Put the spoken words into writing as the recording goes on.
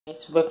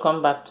Guys,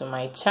 welcome back to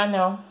my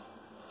channel.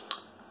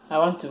 I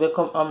want to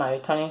welcome all my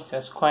returning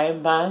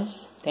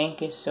subscribers.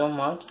 Thank you so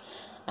much.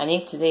 And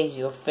if today is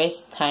your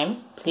first time,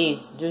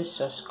 please do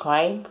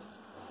subscribe,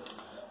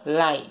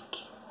 like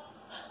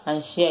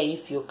and share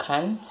if you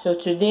can. So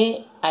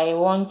today I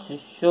want to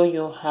show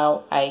you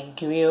how I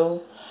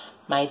grill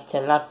my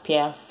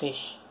tilapia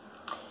fish.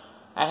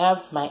 I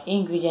have my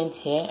ingredients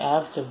here. I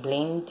have to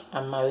blend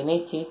and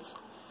marinate it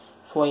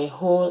for a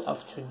whole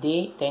of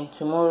today. Then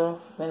tomorrow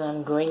when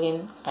I'm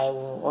grilling, I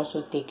will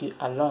also take you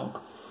along.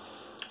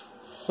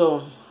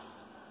 So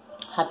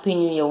happy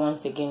new year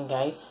once again,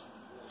 guys.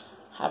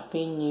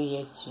 Happy new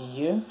year to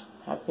you.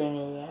 Happy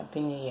new year,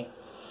 happy new year.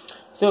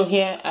 So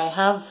here I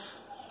have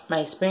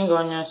my spring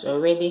onions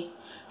already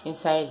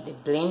inside the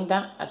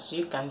blender, as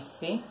you can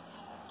see.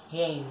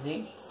 Here is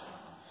it.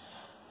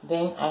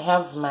 Then I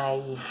have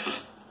my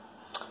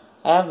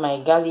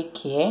garlic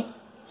here.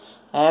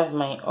 I have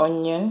my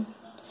onion.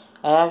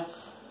 I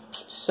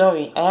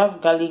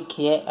have garlic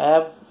here. I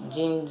have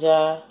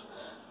ginger.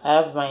 I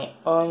have my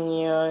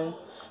onion.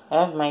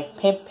 I have my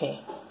pepper,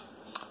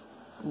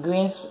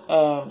 green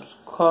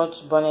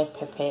Scotch bonnet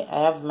pepper. I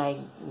have my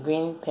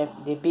green pepper,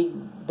 the big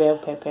bell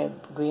pepper,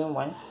 green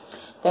one.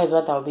 That is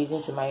what I'll be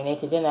using to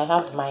marinate it. Then I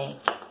have my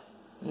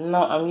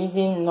I'm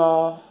using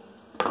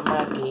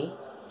Maggi.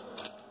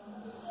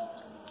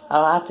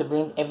 I'll have to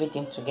blend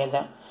everything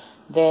together.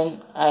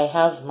 Then I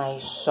have my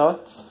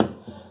salt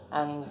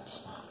and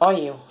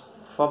oil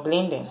for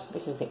blending.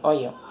 This is the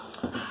oil.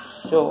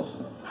 So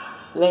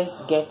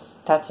let's get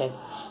started.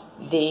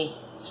 The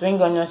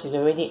spring onions is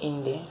already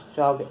in there,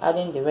 so I'll be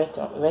adding the rest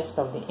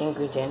of the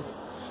ingredients.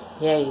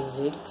 Here is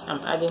it.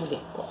 I'm adding the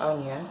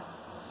onion.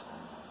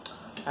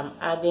 I'm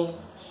adding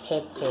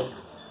pepper.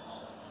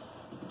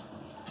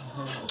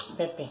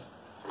 Pepper.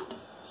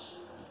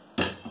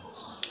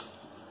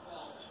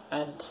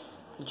 Add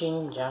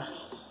ginger.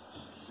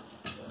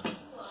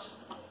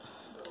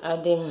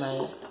 Adding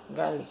my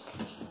garlic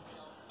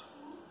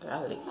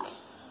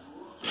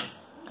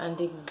and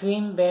the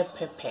green bell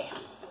pepper.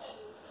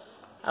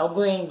 I'll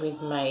go in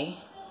with my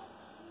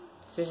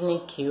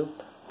seasoning cube.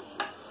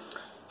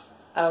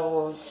 I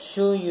will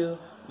show you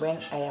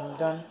when I am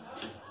done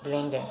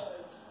blending.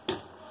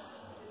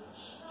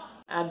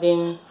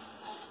 Adding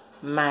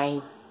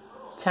my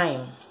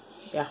thyme,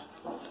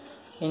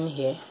 in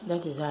here.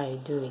 That is how I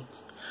do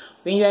it.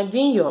 When you are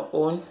doing your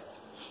own,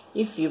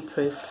 if you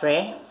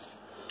prefer,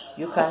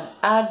 you can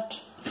add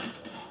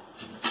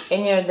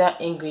any other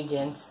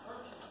ingredients.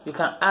 You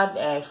can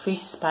add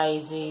fish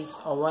spices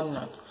or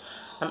whatnot.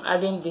 I'm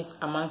adding this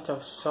amount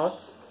of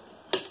salt.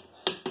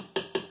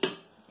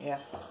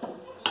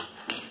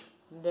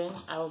 Then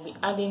I will be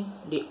adding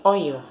the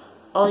oil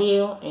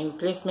in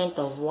replacement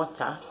of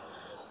water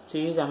to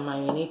use and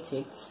marinate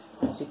it,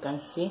 as you can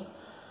see.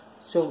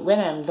 So when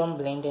I'm done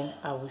blending,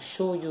 I will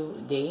show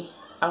you the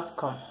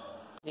outcome.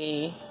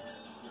 The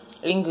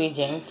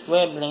ingredients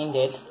were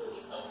blended,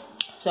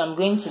 so I'm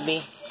going to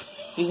be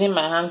using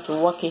my hand to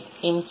work it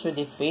into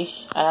the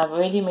fish. I have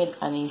already made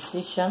an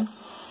incision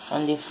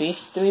on the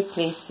fish, 3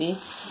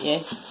 places,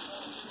 yes,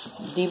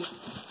 deep,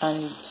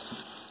 and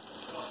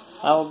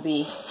I'll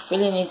be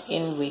filling it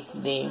in with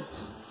the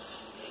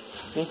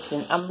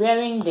thing. I'm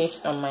wearing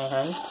this on my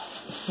hand.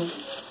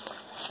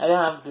 I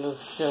don't have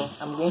gloves, so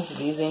I'm going to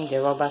be using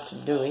the rubber to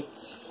do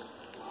it.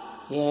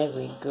 Here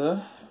we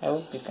go. I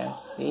hope you can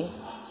see.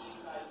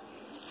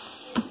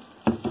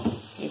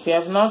 If you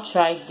have not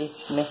tried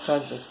this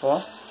method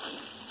before,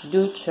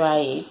 do try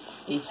it.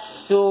 It's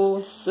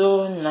so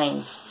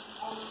nice.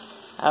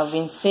 I've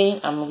been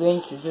saying I'm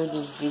going to do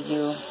this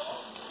video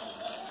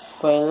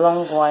for a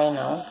long while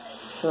now.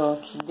 So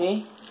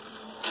today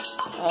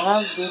I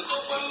have this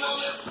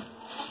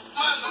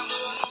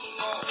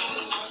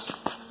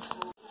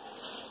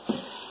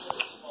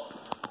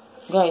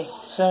guys,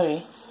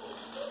 sorry,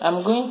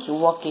 I'm going to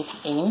work it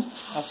in.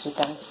 As you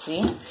can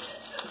see,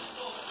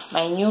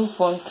 my new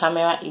phone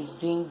camera is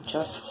doing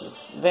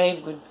justice, very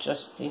good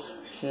justice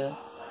to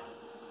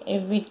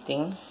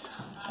everything.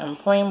 I'm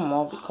pouring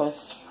more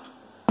because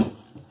I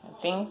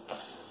think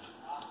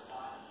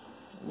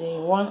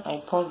the one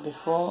I poured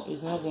before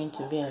is not going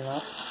to be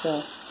enough.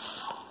 So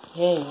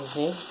here is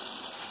it.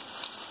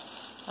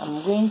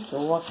 I'm going to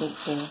work it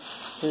in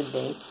 2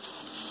 days.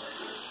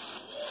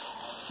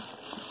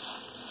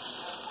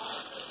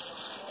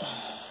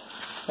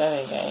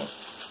 Sorry guys,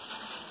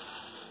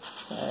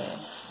 sorry.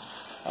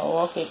 I'll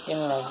work it in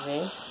like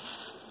this.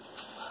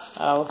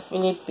 I'll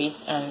flip it,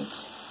 and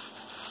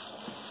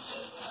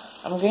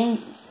I'm going,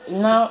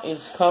 now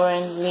it's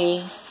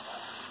currently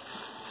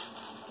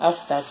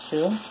after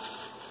 2,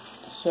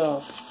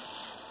 so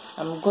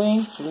I'm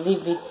going to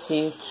leave it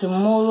till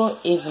tomorrow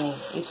evening.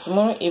 It's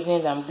tomorrow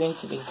evening that I'm going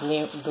to be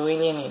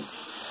grilling it,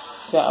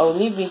 so I'll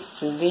leave it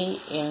to be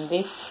in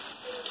this.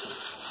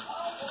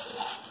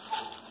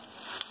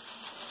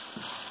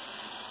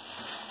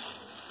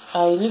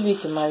 I'll leave it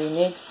to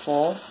marinate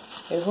for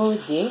a whole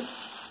day.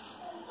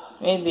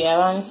 Maybe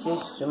around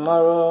 6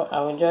 tomorrow. I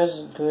will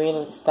just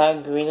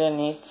start grilling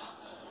it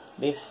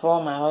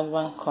before my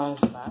husband comes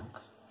back.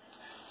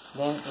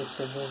 then it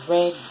will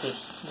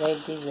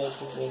be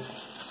ready.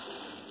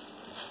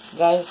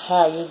 Guys, how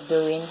are you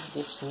doing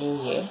this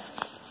new year?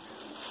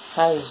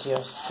 How is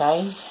your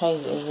side? How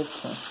is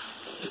everything?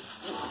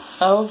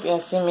 I hope you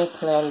are seeing me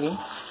clearly.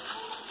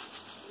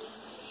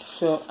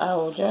 So I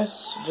will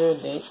just do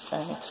this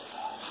and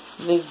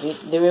leave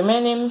it. The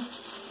remaining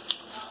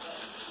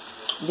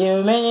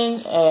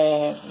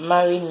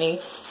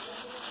marinade,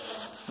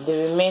 the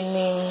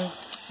remaining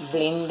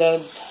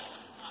blended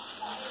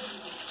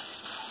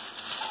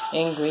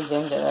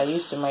ingredients that I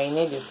used to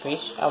marinate the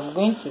fish, I'm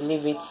going to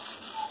leave it.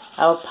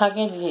 I'll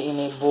package it in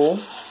a bowl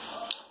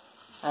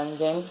and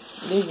then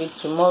leave it.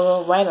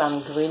 Tomorrow while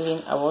I'm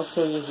grilling, I'll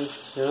also use it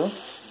to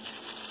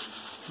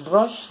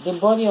brush the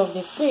body of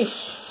the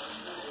fish.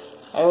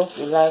 I hope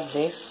you like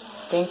this.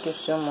 Thank you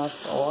so much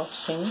for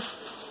watching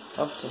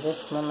up to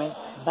this moment.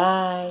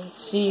 Bye.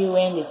 See you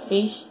when the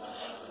fish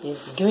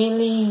is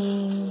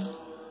grilling.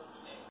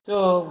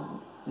 So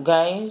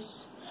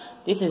guys,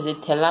 this is a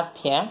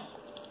tilapia.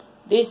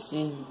 This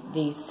is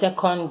the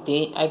second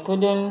day. I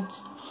couldn't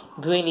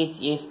grill it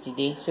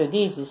yesterday, so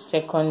this is the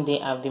second day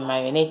I've been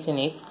marinating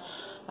it.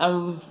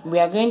 We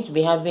are going to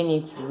be having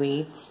it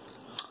with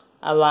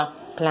our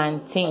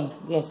plantain.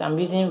 Yes, I'm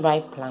using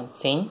ripe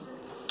plantain.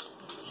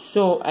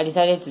 So I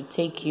decided to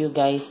take you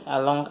guys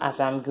along as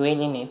I'm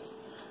grilling it.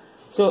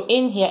 So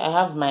in here I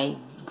have my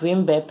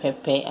green bell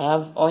pepper, I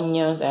have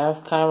onions, I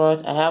have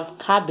carrots, I have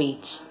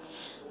cabbage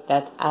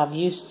that I've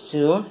used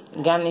to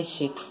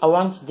garnish it. I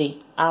want the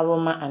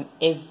aroma and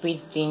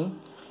everything.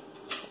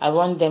 I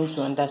want them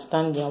to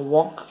understand their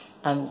work,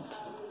 and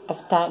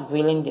after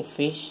grilling the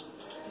fish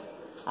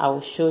I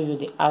will show you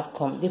the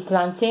outcome. The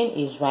plantain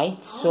is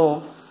right,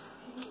 so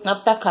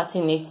after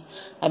cutting it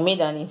I made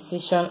an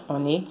incision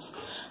on it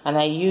and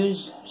I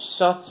used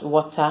salt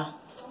water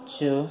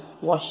to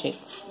wash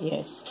it.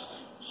 Yes,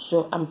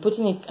 so I'm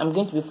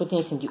going to be putting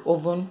it in the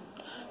oven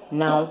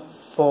now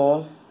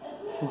for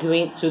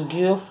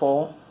grill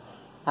for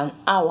an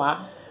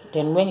hour.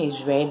 Then when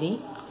it's ready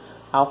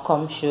I'll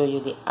come show you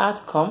the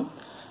outcome.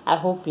 I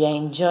hope you are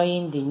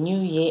enjoying the new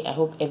year. I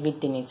hope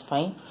everything is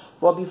fine.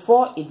 But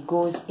before it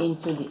goes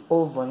into the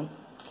oven,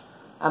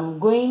 I'm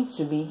going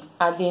to be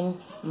adding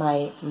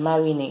my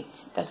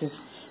marinade, that is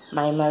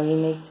my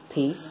marinade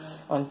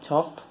paste on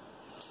top.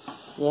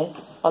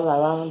 Yes, all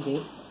around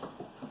it.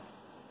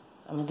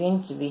 I'm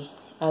going to be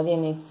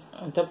adding it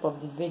on top of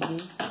the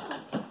veggies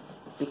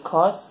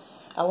because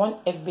I want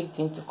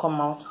everything to come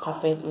out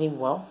perfectly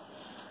well.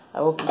 I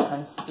hope you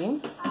can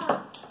see.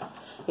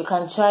 You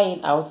can try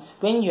it out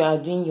when you are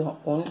doing your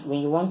own.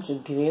 When you want to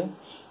grill,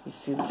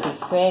 if you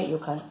prefer, you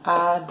can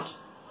add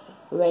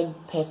red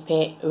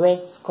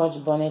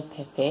scotch bonnet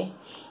pepper.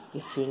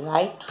 If you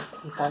like,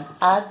 you can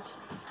add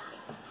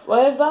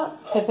whatever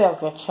pepper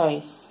of your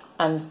choice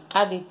and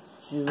add it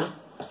to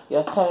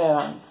your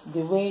tolerance,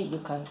 the way you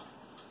can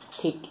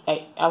take.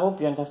 I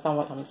hope you understand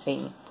what I'm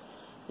saying.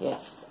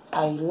 Yes,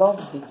 I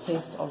love the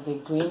taste of the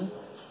green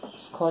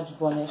scotch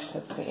bonnet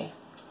pepper,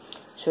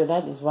 so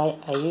that is why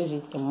I use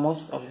it in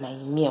most of my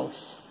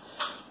meals.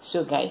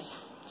 So guys,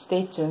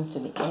 stay tuned to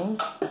the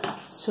end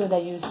so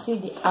that you see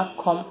the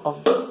outcome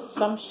of this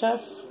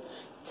sumptuous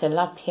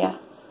tilapia.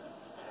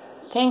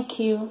 Thank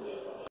you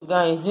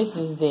guys. This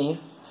is the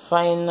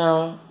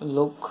final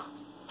look.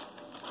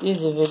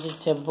 These are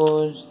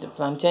vegetables, the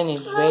plantain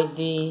is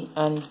ready,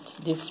 and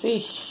the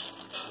fish,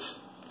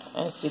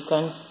 as you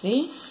can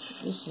see,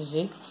 this is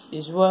it.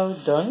 It's well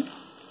done.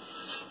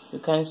 You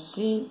can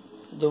see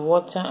the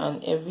water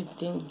and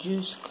everything,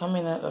 juice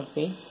coming out of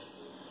it.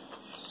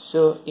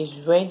 So it's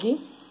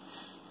ready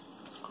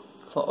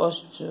for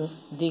us to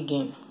dig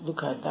in.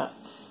 Look at that.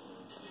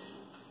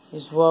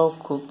 It's well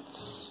cooked.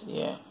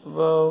 Yeah,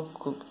 well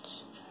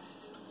cooked,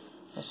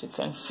 as you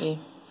can see.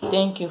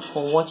 Thank you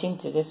for watching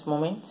to this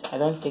moment. I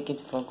don't take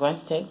it for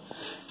granted.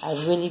 I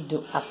really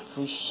do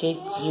appreciate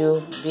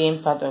you being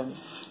part of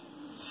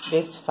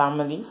this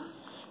family.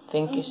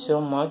 Thank you so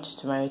much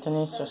to my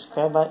returning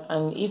subscriber.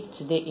 And if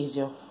today is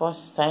your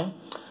first time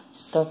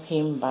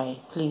stopping by,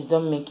 please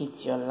don't make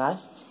it your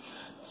last.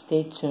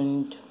 Stay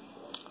tuned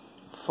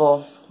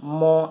for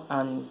more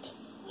and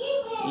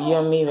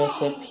yummy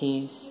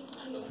recipes.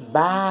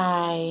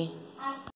 Bye.